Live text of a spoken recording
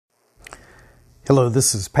Hello,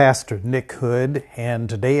 this is Pastor Nick Hood, and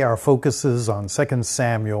today our focus is on 2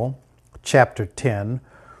 Samuel chapter 10.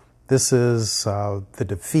 This is the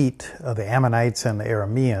defeat of the Ammonites and the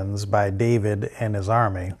Arameans by David and his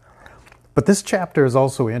army. But this chapter is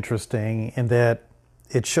also interesting in that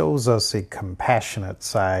it shows us a compassionate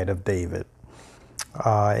side of David.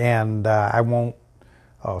 I won't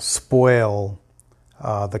spoil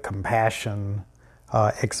the compassion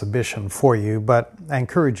exhibition for you, but I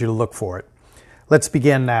encourage you to look for it. Let's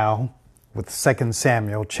begin now with 2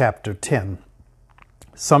 Samuel chapter 10.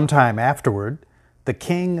 Sometime afterward, the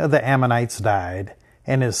king of the Ammonites died,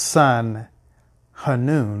 and his son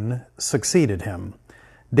Hanun succeeded him.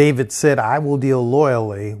 David said, "I will deal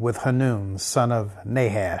loyally with Hanun, son of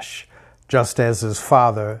Nahash, just as his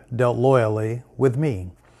father dealt loyally with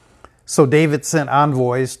me." So David sent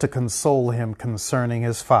envoys to console him concerning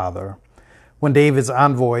his father. When David's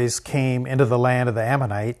envoys came into the land of the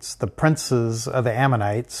Ammonites, the princes of the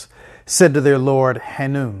Ammonites said to their lord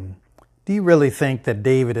Hanun, "Do you really think that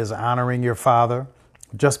David is honoring your father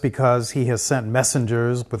just because he has sent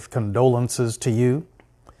messengers with condolences to you?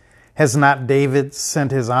 Has not David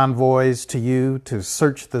sent his envoys to you to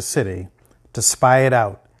search the city, to spy it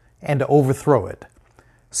out, and to overthrow it?"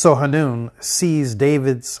 So Hanun seized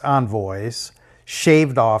David's envoys,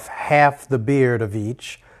 shaved off half the beard of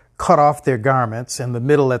each, cut off their garments in the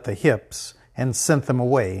middle at the hips, and sent them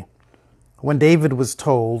away. When David was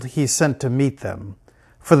told, he sent to meet them,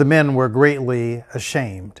 for the men were greatly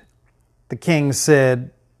ashamed. The king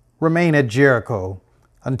said, "Remain at Jericho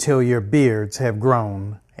until your beards have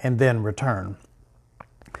grown, and then return."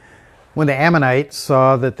 When the Ammonites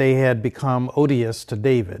saw that they had become odious to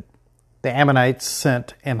David, the Ammonites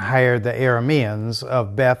sent and hired the Arameans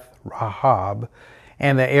of Beth Rahab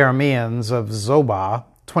and the Arameans of Zobah,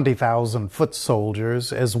 20,000 foot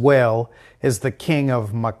soldiers, as well as the king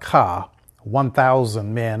of Maacah,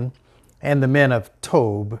 1,000 men, and the men of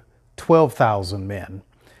Tob, 12,000 men.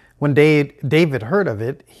 When David heard of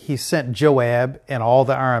it, he sent Joab and all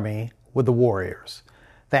the army with the warriors.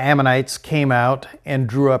 The Ammonites came out and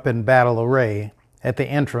drew up in battle array at the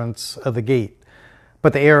entrance of the gate.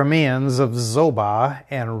 But the Arameans of Zobah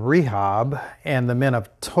and Rehab and the men of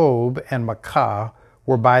Tob and Maacah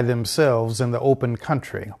were by themselves in the open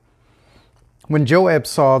country. When Joab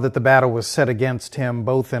saw that the battle was set against him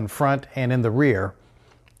both in front and in the rear,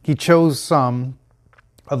 he chose some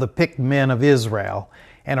of the picked men of Israel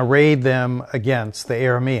and arrayed them against the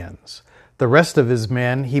Arameans. The rest of his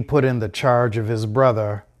men he put in the charge of his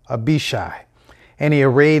brother Abishai, and he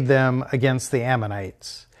arrayed them against the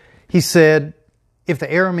Ammonites. He said, "If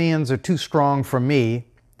the Arameans are too strong for me,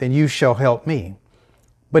 then you shall help me.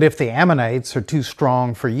 But if the Ammonites are too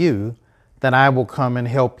strong for you, then I will come and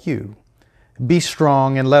help you. Be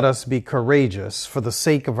strong and let us be courageous for the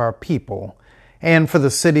sake of our people and for the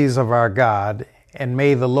cities of our God, and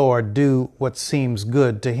may the Lord do what seems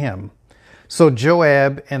good to him." So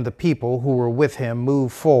Joab and the people who were with him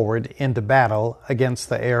moved forward into battle against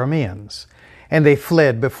the Arameans, and they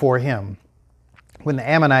fled before him. When the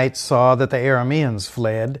Ammonites saw that the Arameans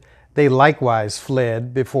fled, they likewise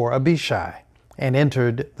fled before Abishai and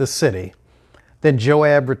entered the city. Then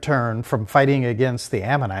Joab returned from fighting against the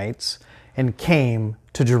Ammonites and came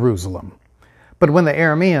to Jerusalem. But when the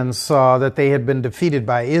Arameans saw that they had been defeated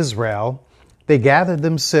by Israel, they gathered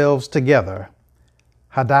themselves together.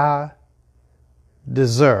 Hadadezer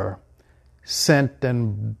sent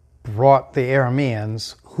and brought the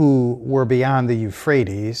Arameans who were beyond the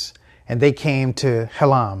Euphrates, and they came to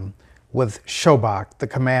Helam with Shobach, the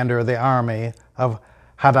commander of the army of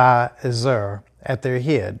Hadadezer, at their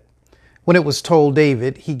head. When it was told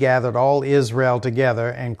David, he gathered all Israel together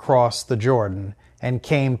and crossed the Jordan and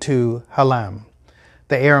came to Helam.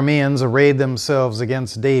 The Arameans arrayed themselves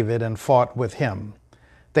against David and fought with him.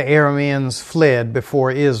 The Arameans fled before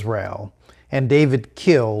Israel, and David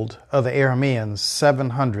killed of the Arameans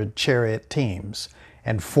 700 chariot teams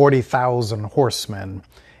and 40,000 horsemen,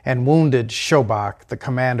 and wounded Shobach, the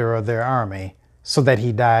commander of their army, so that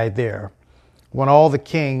he died there. When all the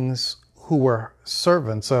kings who were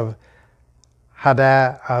servants of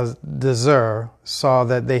Hadadezer saw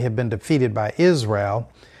that they had been defeated by Israel,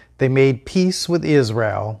 they made peace with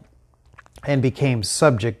Israel and became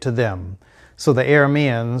subject to them. So the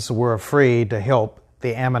Arameans were afraid to help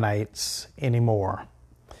the Ammonites anymore.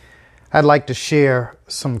 I'd like to share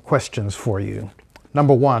some questions for you.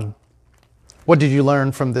 Number one, what did you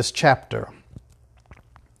learn from this chapter?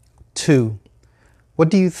 2, what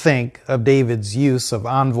do you think of David's use of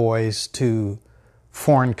envoys to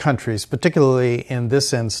foreign countries, particularly in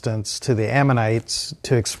this instance to the Ammonites,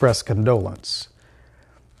 to express condolence?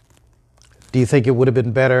 Do you think it would have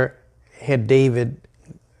been better had David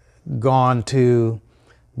gone to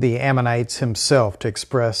the Ammonites himself to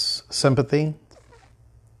express sympathy?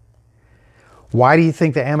 Why do you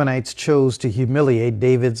think the Ammonites chose to humiliate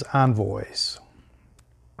David's envoys?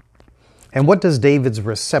 And what does David's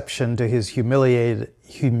reception to his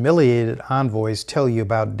humiliated envoys tell you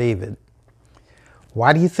about David?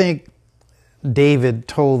 Why do you think David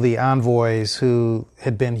told the envoys who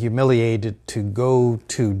had been humiliated to go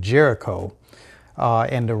to Jericho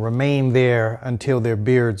and to remain there until their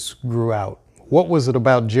beards grew out? What was it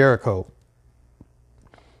about Jericho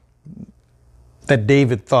that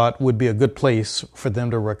David thought would be a good place for them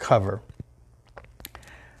to recover?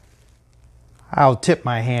 I'll tip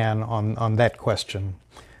my hand on that question.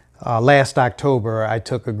 Last October, I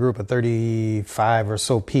took a group of 35 or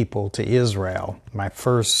so people to Israel, my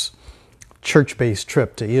first church-based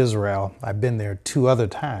trip to Israel. I've been there 2 other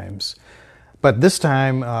times. But this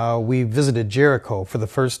time, we visited Jericho for the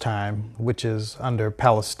first time, which is under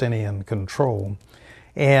Palestinian control.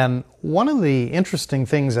 And one of the interesting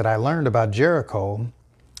things that I learned about Jericho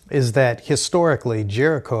is that historically,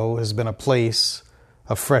 Jericho has been a place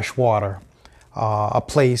of fresh water, a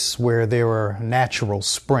place where there were natural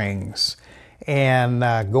springs, and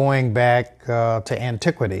going back to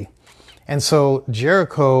antiquity. And so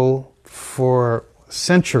Jericho, for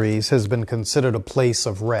centuries, has been considered a place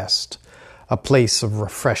of rest, a place of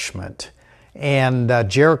refreshment. And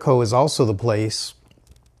Jericho is also the place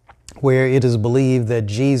where it is believed that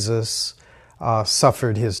Jesus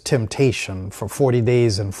suffered his temptation for 40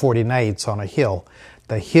 days and 40 nights on a hill.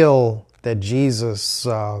 The hill that Jesus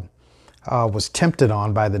was tempted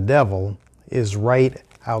on by the devil is right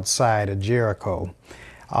outside of Jericho.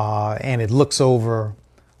 And it looks over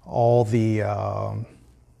all the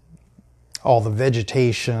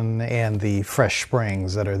vegetation and the fresh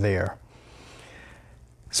springs that are there.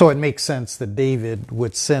 So it makes sense that David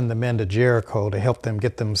would send the men to Jericho to help them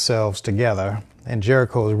get themselves together. And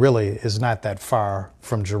Jericho really is not that far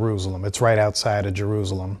from Jerusalem. It's right outside of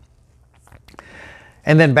Jerusalem.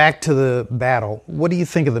 And then back to the battle. What do you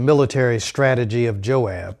think of the military strategy of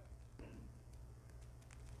Joab?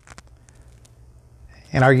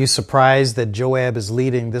 And are you surprised that Joab is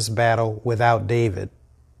leading this battle without David?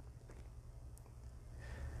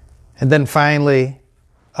 And then finally,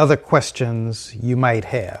 other questions you might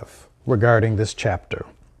have regarding this chapter.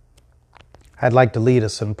 I'd like to lead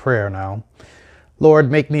us in prayer now. Lord,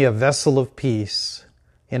 make me a vessel of peace.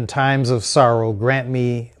 In times of sorrow, grant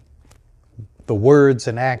me the words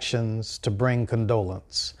and actions to bring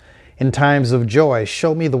condolence. In times of joy,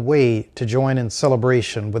 show me the way to join in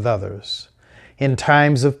celebration with others. In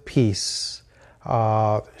times of peace,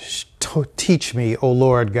 teach me, O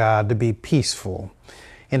Lord God, to be peaceful.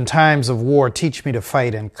 In times of war, teach me to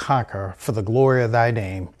fight and conquer for the glory of thy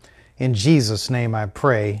name. In Jesus' name I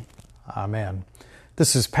pray. Amen.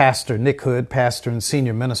 This is Pastor Nick Hood, pastor and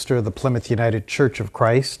senior minister of the Plymouth United Church of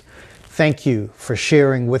Christ. Thank you for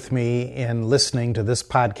sharing with me in listening to this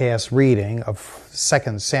podcast reading of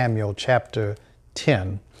 2 Samuel chapter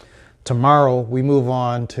 10. Tomorrow we move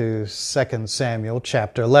on to 2 Samuel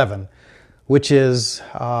chapter 11, which is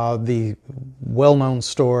the well-known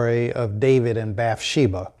story of David and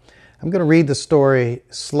Bathsheba. I'm going to read the story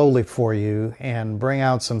slowly for you and bring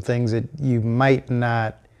out some things that you might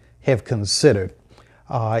not have considered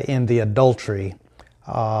in the adultery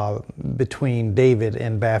between David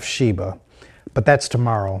and Bathsheba. But that's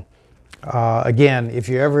tomorrow. Again, if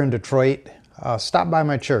you're ever in Detroit, stop by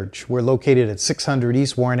my church. We're located at 600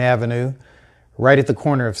 East Warren Avenue, right at the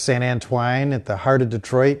corner of St. Antoine, at the heart of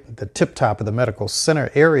Detroit, the tip-top of the medical center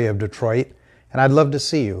area of Detroit, and I'd love to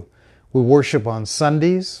see you. We worship on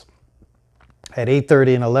Sundays at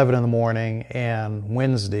 8:30 and 11 in the morning, and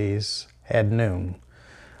Wednesdays at noon.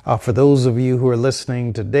 For those of you who are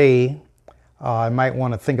listening today, I might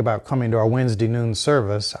want to think about coming to our Wednesday noon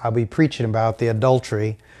service. I'll be preaching about the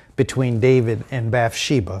adultery between David and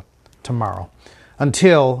Bathsheba tomorrow.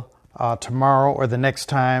 Until tomorrow or the next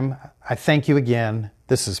time, I thank you again.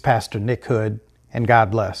 This is Pastor Nick Hood, and God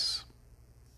bless.